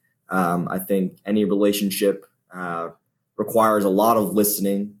saying. I think any relationship requires a lot of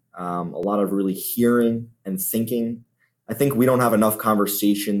listening, a lot of really hearing and thinking. I think we don't have enough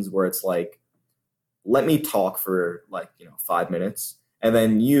conversations where it's like, let me talk for 5 minutes, and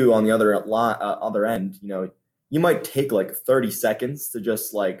then you on the other end, you might take like 30 seconds to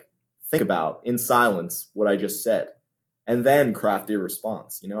just like think about in silence what I just said, and then craft your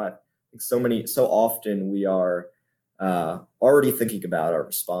response. I think so often we are already thinking about our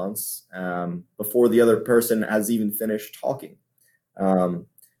response before the other person has even finished talking. Um,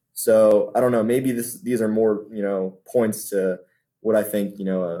 so I don't know. Maybe these are more points to what I think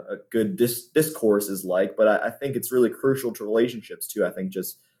a good discourse is like. But I think it's really crucial to relationships too. I think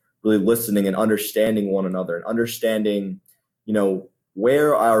just really listening and understanding one another and understanding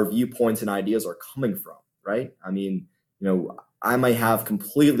where our viewpoints and ideas are coming from. Right? I mean, I might have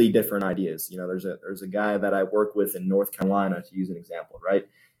completely different ideas. There's a guy that I work with in North Carolina, to use an example. Right?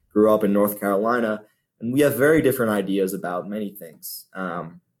 Grew up in North Carolina, and we have very different ideas about many things.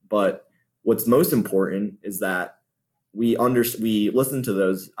 But what's most important is that we listen to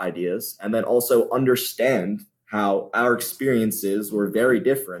those ideas and then also understand how our experiences were very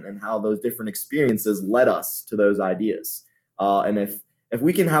different and how those different experiences led us to those ideas. And if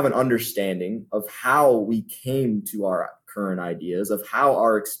we can have an understanding of how we came to our current ideas, of how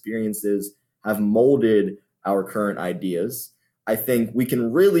our experiences have molded our current ideas, I think we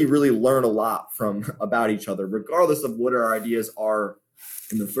can really learn a lot from about each other, regardless of what our ideas are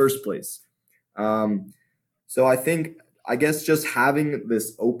in the first place. Um, so I guess just having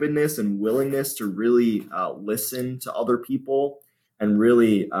this openness and willingness to really listen to other people and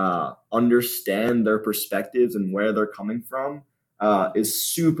really understand their perspectives and where they're coming from is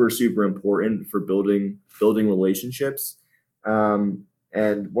super important for building relationships. And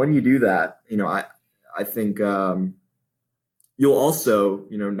when you do that, I think you'll also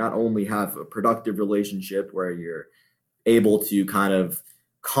not only have a productive relationship where you're able to kind of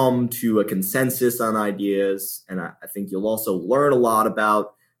come to a consensus on ideas. And I think you'll also learn a lot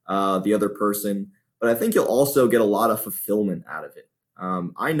about the other person, but I think you'll also get a lot of fulfillment out of it.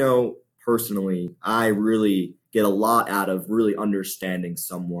 I know personally, I really get a lot out of really understanding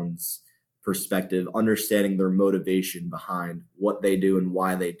someone's perspective, understanding their motivation behind what they do and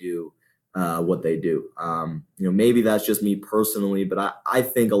why they do what they do. Maybe that's just me personally, but I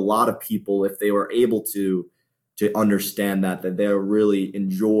think a lot of people, if they were able to understand that they'll really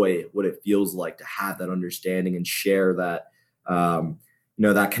enjoy what it feels like to have that understanding and share that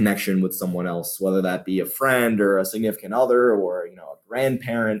that connection with someone else, whether that be a friend or a significant other or a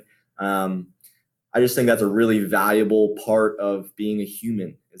grandparent. I just think that's a really valuable part of being a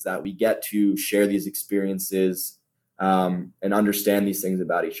human, is that we get to share these experiences and understand these things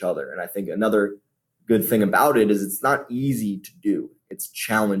about each other. And I think another good thing about it is it's not easy to do. It's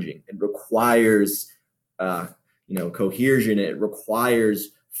challenging. It requires cohesion. It requires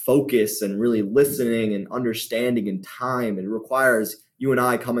focus and really listening and understanding and time. It requires you and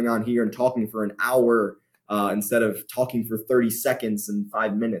I coming on here and talking for an hour instead of talking for 30 seconds and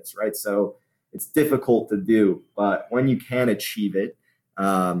 5 minutes, right? So it's difficult to do, but when you can achieve it,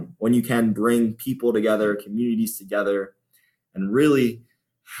 when you can bring people together, communities together, and really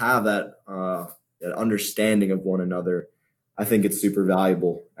have that understanding of one another, I think it's super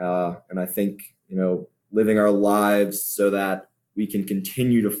valuable. And I think, living our lives so that we can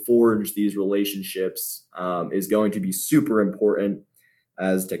continue to forge these relationships is going to be super important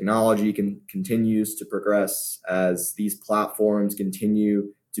as technology continues to progress, as these platforms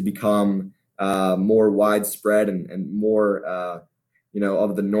continue to become more widespread and more,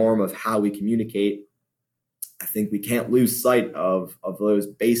 of the norm of how we communicate. I think we can't lose sight of those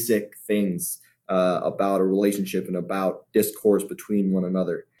basic things about a relationship and about discourse between one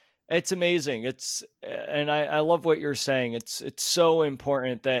another. It's amazing. And I love what you're saying. It's so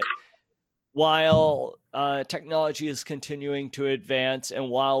important that while technology is continuing to advance and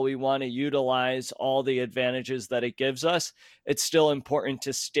while we want to utilize all the advantages that it gives us, it's still important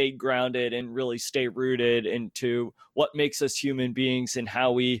to stay grounded and really stay rooted into what makes us human beings and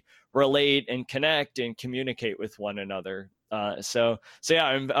how we relate and connect and communicate with one another. So yeah,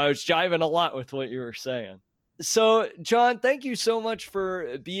 I was jiving a lot with what you were saying. So, John, thank you so much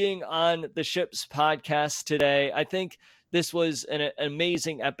for being on the Ships podcast today. I think this was an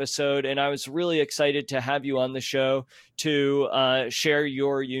amazing episode, and I was really excited to have you on the show to share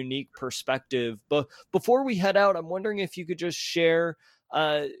your unique perspective. But before we head out, I'm wondering if you could just share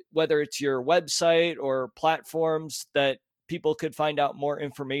whether it's your website or platforms that people could find out more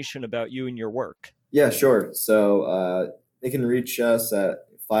information about you and your work. Yeah, sure. So they can reach us at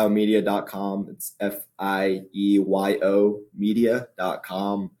FIEO-media.com. It's FIEYO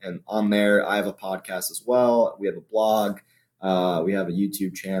media.com. And on there, I have a podcast as well. We have a blog. We have a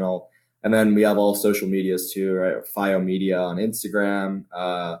YouTube channel. And then we have all social medias too, right? FIEO Media on Instagram,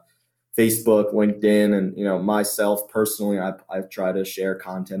 Facebook, LinkedIn. And, myself personally, I've tried to share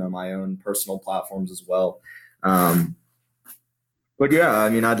content on my own personal platforms as well. But yeah,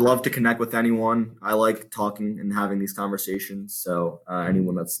 I'd love to connect with anyone. I like talking and having these conversations. So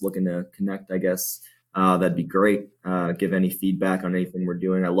anyone that's looking to connect, I guess, that'd be great. Give any feedback on anything we're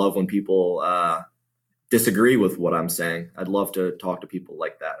doing. I love when people disagree with what I'm saying. I'd love to talk to people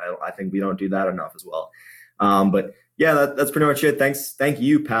like that. I think we don't do that enough as well. But yeah, that's pretty much it. Thank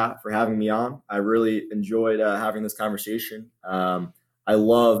you, Pat, for having me on. I really enjoyed having this conversation. I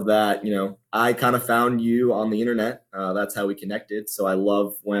love that, I kind of found you on the internet. That's how we connected. So I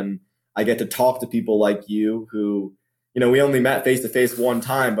love when I get to talk to people like you who, we only met face to face one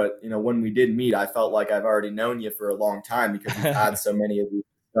time, but, when we did meet, I felt like I've already known you for a long time because we've had so many of these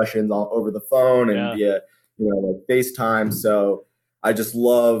discussions over the phone and via, like FaceTime. So I just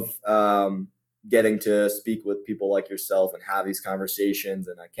love getting to speak with people like yourself and have these conversations.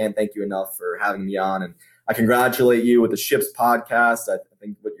 And I can't thank you enough for having me on. And I congratulate you with the Ships podcast. I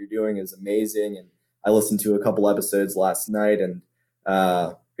think what you're doing is amazing. And I listened to a couple episodes last night, and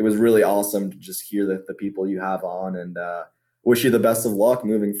it was really awesome to just hear the people you have on, and wish you the best of luck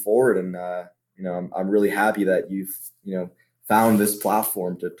moving forward. And, I'm really happy that you've, found this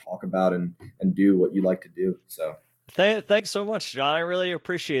platform to talk about and do what you like to do. So thanks so much, John. I really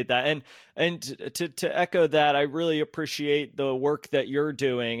appreciate that. And to echo that, I really appreciate the work that you're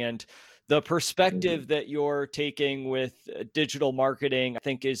doing and the perspective that you're taking with digital marketing. I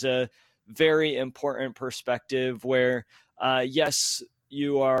think is a very important perspective where, yes,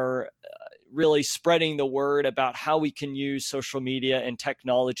 you are really spreading the word about how we can use social media and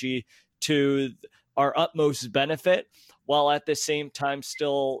technology to our utmost benefit, while at the same time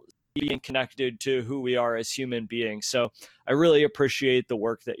still being connected to who we are as human beings. So I really appreciate the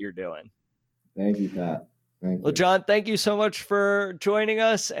work that you're doing. Thank you, Pat. Well, John, thank you so much for joining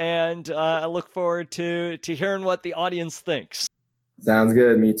us, and I look forward to hearing what the audience thinks. Sounds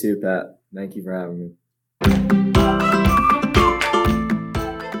good. Me too, Pat. Thank you for having me.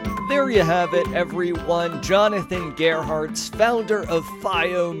 There you have it, everyone. Jonathan Gerhartz, founder of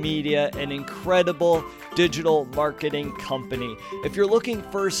FIEO Media, an incredible digital marketing company. If you're looking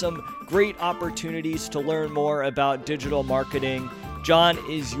for some great opportunities to learn more about digital marketing, John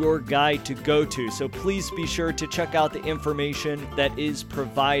is your guy to go to. So please be sure to check out the information that is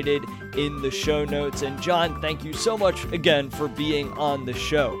provided in the show notes. And John, thank you so much again for being on the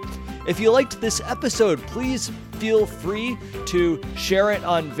show. If you liked this episode, please feel free to share it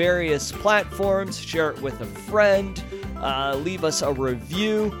on various platforms, share it with a friend, leave us a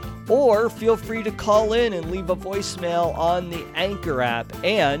review, or feel free to call in and leave a voicemail on the Anchor app.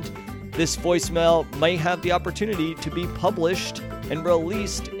 And this voicemail may have the opportunity to be published and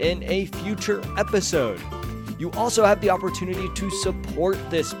released in a future episode. You also have the opportunity to support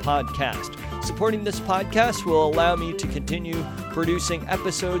this podcast. Supporting this podcast will allow me to continue producing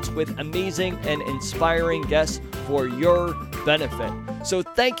episodes with amazing and inspiring guests for your benefit. So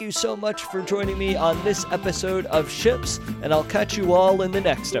thank you so much for joining me on this episode of Ships, and I'll catch you all in the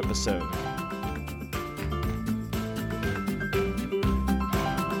next episode.